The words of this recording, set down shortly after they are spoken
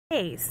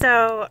Hey,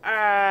 so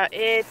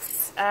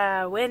it's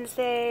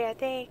Wednesday, I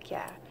think.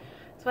 Yeah,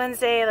 it's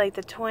Wednesday, like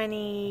the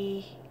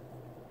 27th,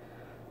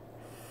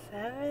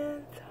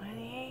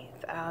 28th,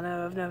 I don't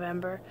know, of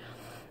November.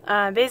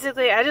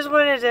 Basically, I just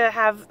wanted to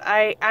have,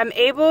 I'm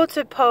able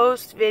to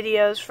post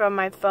videos from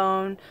my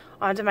phone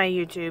onto my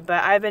YouTube,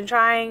 but I've been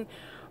trying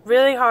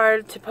really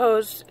hard to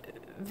post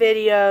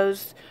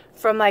videos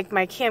from like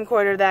my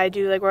camcorder that I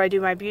do, like where I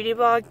do my beauty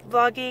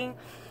vlogging.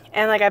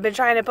 And like I've been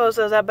trying to post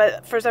those up,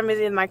 but for some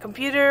reason my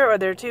computer, or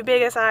they're too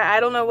big, I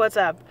don't know what's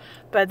up,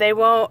 but they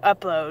won't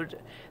upload.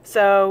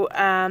 So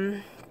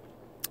I'm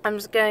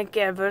just gonna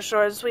give a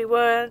short and sweet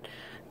one.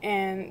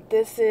 And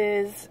this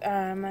is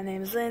my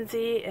name is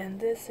Lindsay, and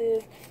this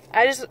is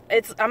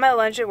I'm at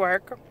lunch at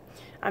work.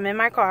 I'm in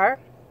my car.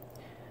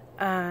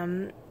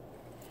 There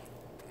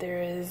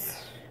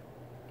is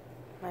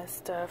my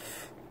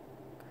stuff.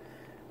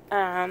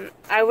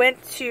 I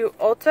went to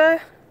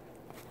Ulta.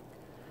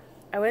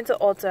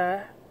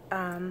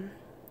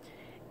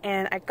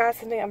 And I got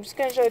something. I'm just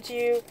gonna show it to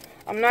you.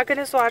 I'm not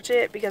gonna swatch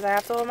it because I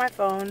have to hold my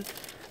phone.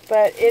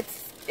 But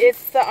it's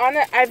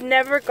the I've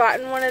never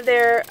gotten one of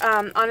their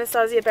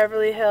Anastasia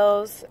Beverly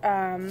Hills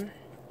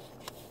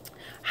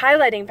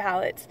highlighting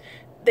palettes.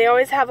 They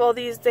always have all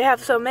these. They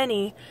have so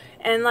many.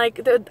 And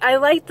like I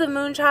like the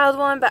Moonchild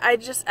one, but I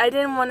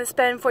didn't want to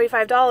spend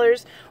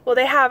 $45. Well,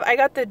 I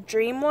got the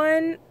Dream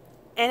one,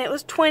 and it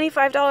was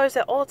 $25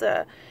 at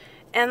Ulta,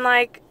 and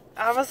like.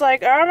 I was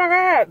like, oh my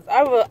god,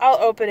 I'll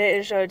open it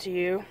and show it to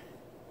you.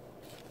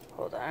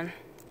 Hold on.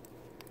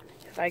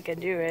 If I can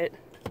do it.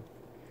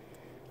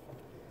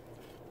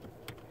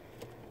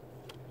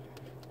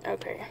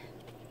 Okay.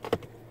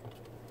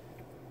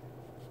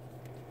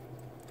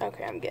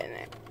 Okay, I'm getting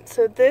it.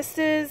 So this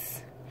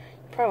is,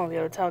 you probably won't be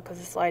able to tell because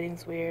this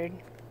lighting's weird.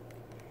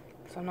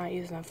 So I'm not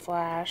using a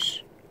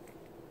flash.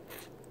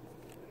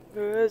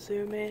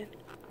 Zoom in.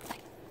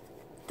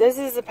 This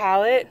is the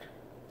palette.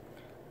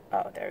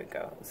 Oh, there we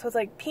go. So it's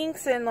like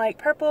pinks and like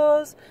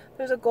purples.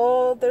 There's a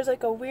gold. There's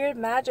like a weird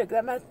magic.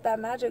 That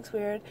magic's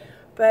weird.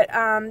 But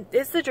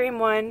it's the Dream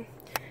one.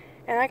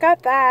 And I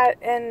got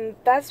that, and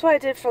that's what I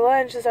did for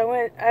lunch. Is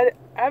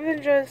I've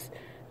been just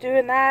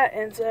doing that,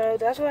 and so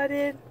that's what I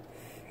did.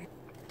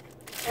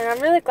 And I'm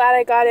really glad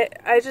I got it.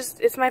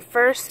 It's my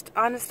first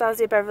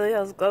Anastasia Beverly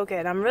Hills Glow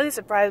Kit. I'm really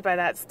surprised by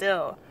that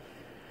still.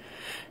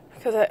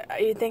 Because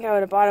you'd think I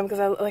would have bought them because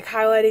I like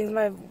highlighting's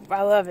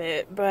I love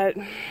it, but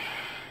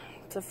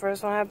it's the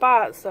first one I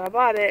bought, so I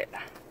bought it.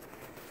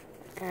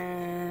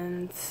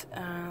 And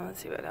let's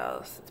see what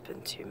else. It's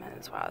been 2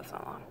 minutes. Wow, that's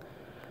not long.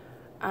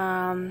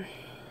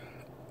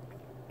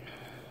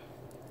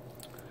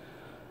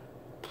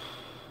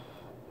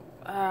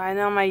 I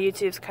know my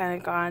YouTube's kind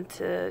of gone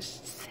to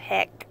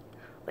heck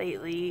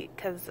lately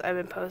because I've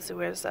been posting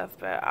weird stuff,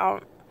 but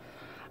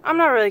I'm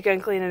not really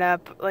gonna clean it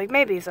up. Like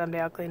maybe someday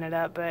I'll clean it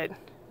up, but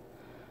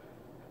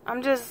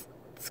it's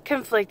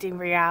conflicting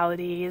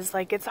realities.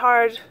 Like it's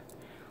hard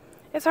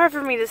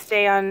for me to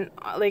stay on,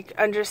 like,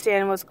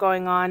 understand what's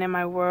going on in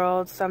my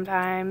world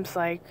sometimes.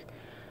 Like,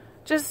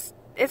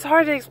 it's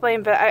hard to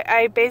explain, but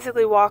I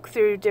basically walk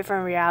through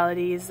different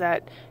realities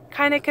that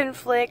kind of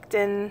conflict,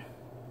 and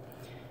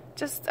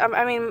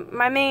I mean,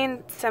 my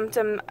main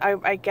symptom,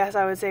 I guess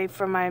I would say,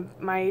 for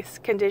my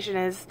condition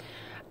is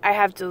I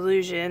have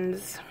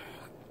delusions.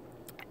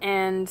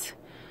 And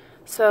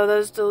so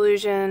those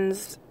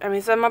delusions, I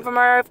mean, some of them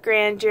are of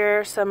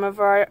grandeur, some of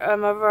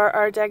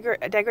are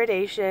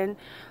degradation,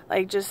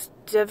 like just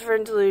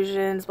different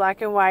delusions,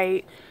 black and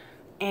white.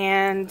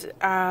 And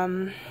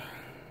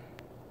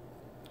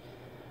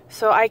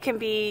so I can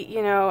be,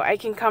 I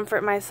can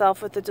comfort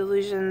myself with the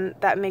delusion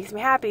that makes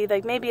me happy.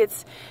 Like maybe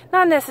it's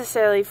not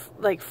necessarily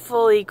like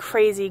fully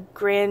crazy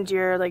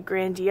grandeur, like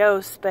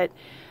grandiose, but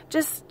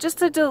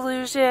just a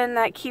delusion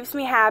that keeps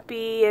me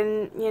happy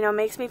and,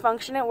 makes me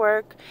function at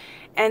work.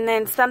 And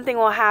then something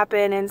will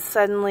happen, and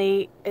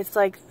suddenly it's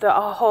like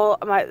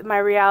my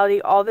reality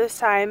all this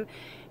time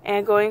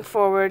and going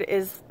forward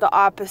is the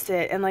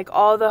opposite. And like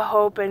all the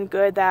hope and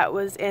good that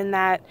was in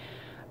that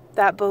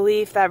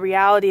belief, that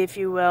reality, if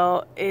you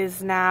will,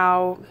 is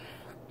now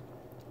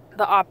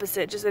the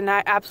opposite. Just an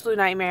absolute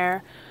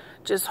nightmare,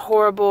 just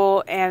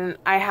horrible. And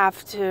I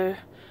have to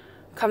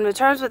come to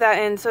terms with that.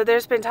 And so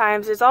there's been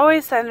times, it's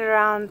always centered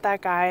around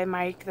that guy,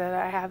 Mike, that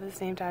I have his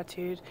name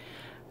tattooed.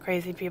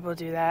 Crazy people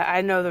do that.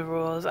 I know the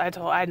rules. I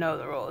know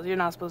the rules. You're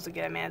not supposed to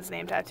get a man's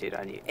name tattooed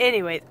on you.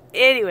 Anyways.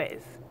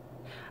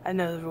 I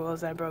know the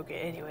rules. I broke it.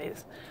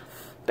 Anyways.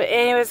 But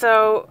anyway,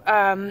 so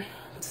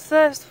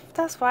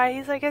that's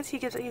why I guess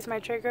he's my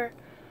trigger.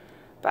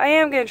 But I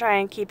am going to try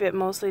and keep it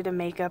mostly to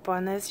makeup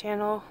on this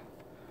channel.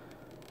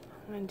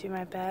 I'm going to do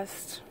my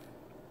best.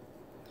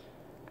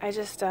 I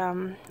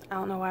don't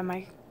know why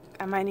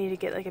I might need to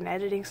get like an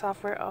editing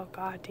software. Oh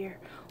god, dear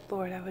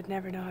Lord, I would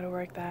never know how to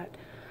work that.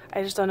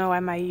 I just don't know why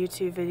my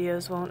YouTube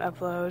videos won't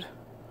upload.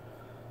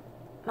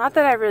 Not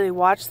that I really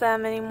watch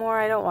them anymore.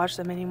 I don't watch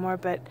them anymore,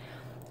 but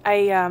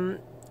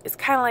it's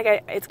kind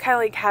of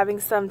like having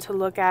some to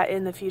look at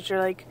in the future.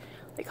 Like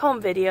like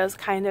home videos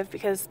kind of,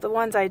 because the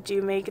ones I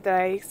do make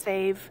that I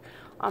save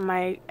on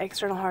my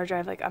external hard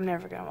drive, like I'm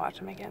never gonna watch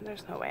them again.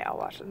 There's no way I'll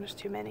watch them. There's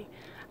too many.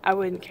 I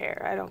wouldn't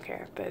care. I don't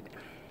care. But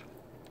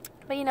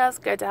you know, it's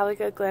good to have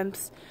like a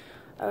glimpse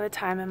of a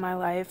time in my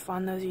life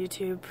on those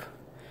YouTube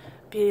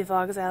beauty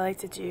vlogs I like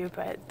to do.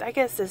 But I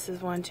guess this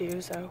is one too,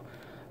 so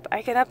but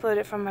I can upload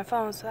it from my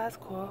phone, so that's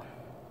cool.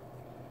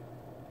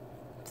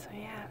 So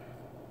yeah.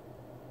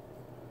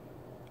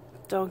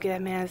 Don't get a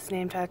man's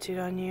name tattooed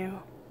on you.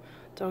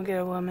 Don't get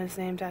a woman's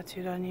name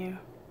tattooed on you.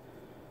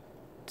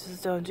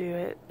 Just don't do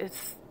it.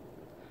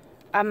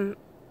 I'm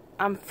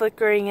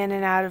flickering in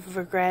and out of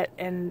regret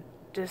and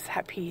just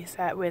have peace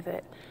with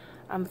it.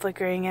 I'm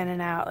flickering in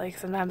and out. Like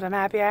sometimes I'm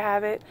happy I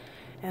have it,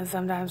 and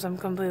sometimes I'm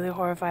completely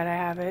horrified I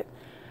have it.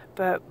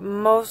 But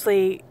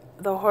mostly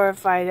the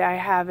horrified I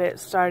have it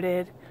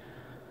started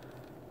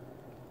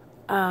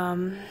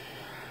when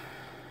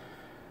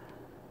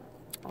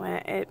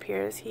it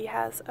appears he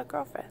has a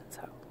girlfriend.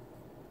 So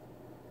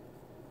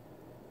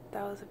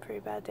that was a pretty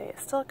bad day.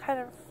 It's still kind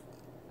of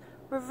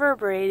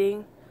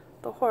reverberating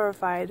the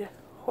horrified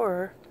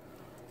horror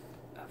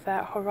of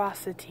that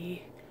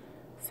horosity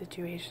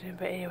situation.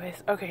 But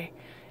anyways, okay,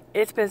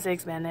 it's been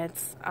 6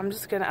 minutes. I'm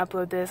just gonna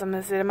upload this. I'm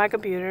gonna sit at my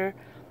computer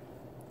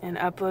and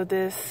upload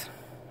this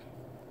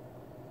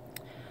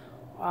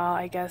while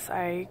I guess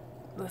I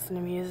listen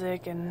to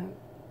music and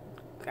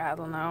I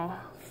don't know.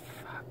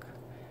 Fuck.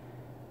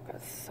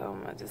 Got so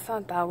much. It's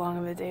not that long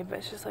of a day, but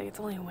it's just like it's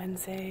only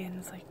Wednesday and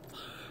it's like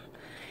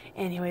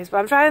anyways, but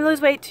I'm trying to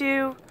lose weight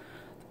too.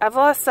 I've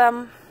lost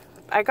some.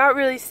 I got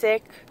really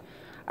sick.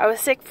 I was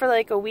sick for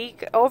like a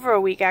week, over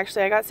a week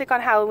actually. I got sick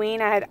on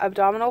Halloween. I had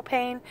abdominal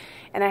pain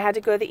and I had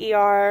to go to the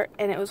ER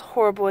and it was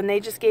horrible, and they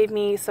just gave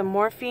me some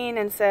morphine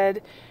and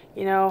said,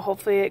 you know,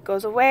 hopefully it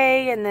goes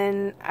away. And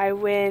then I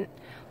went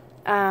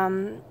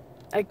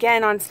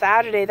again on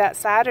Saturday, that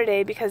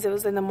Saturday, because it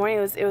was in the morning,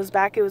 it was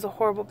back, it was a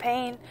horrible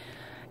pain.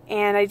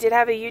 And I did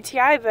have a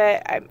UTI,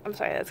 but I'm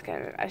sorry, that's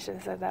kind of, I should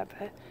have said that,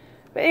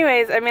 but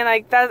anyways, I mean,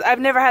 like, that, I've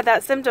never had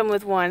that symptom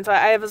with one, so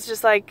I was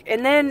just like,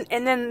 and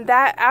then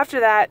that, after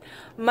that,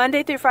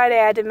 Monday through Friday,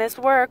 I had to miss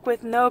work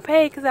with no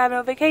pay, because I have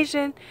no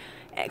vacation,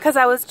 because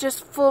I was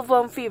just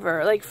full-blown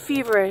fever, like,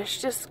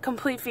 feverish, just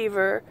complete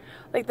fever.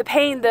 Like, the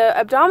pain, the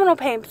abdominal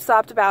pain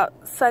stopped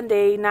about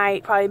Sunday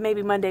night, probably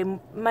maybe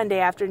Monday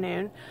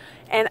afternoon,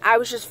 and I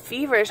was just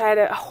feverish. I had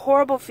a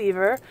horrible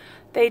fever.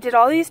 They did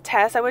all these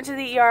tests. I went to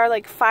the ER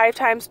like 5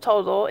 times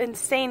total,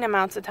 insane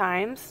amounts of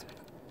times.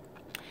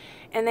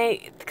 And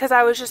because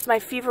I was just, my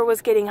fever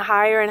was getting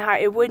higher and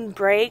higher, it wouldn't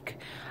break.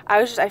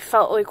 I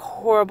felt like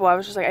horrible. I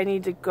was just like, I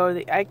need to go to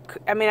the, I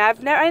mean,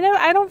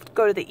 I don't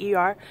go to the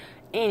ER.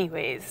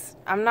 Anyways,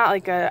 I'm not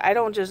like I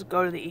don't just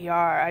go to the ER.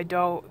 I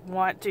don't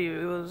want to.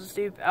 It was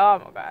stupid. Oh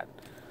my god.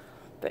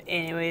 But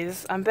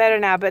anyways, I'm better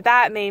now. But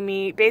that made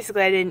me,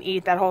 basically I didn't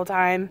eat that whole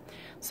time.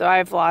 So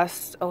I've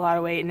lost a lot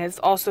of weight, and it's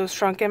also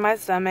shrunken my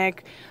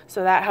stomach.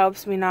 So that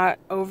helps me not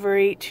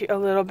overeat a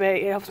little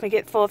bit. It helps me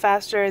get full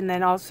faster, and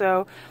then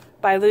also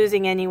by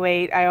losing any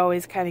weight, I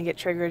always kind of get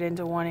triggered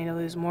into wanting to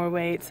lose more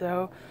weight.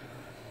 So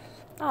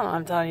I don't know if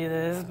I'm telling you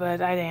this,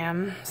 but I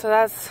am. So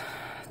that's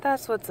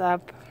what's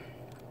up.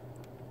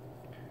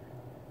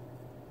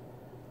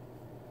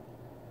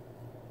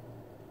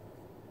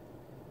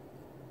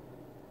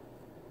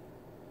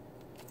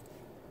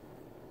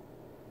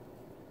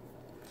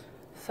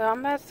 So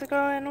I'm about to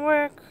go and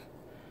work.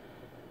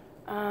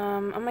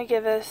 I'm gonna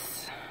give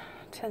this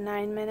to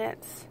 9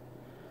 minutes.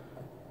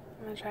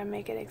 I'm gonna try and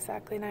make it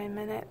exactly 9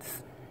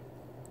 minutes.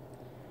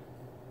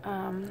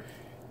 I'll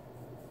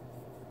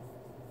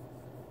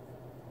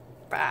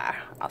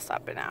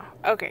stop it now.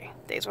 Okay,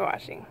 thanks for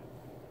watching.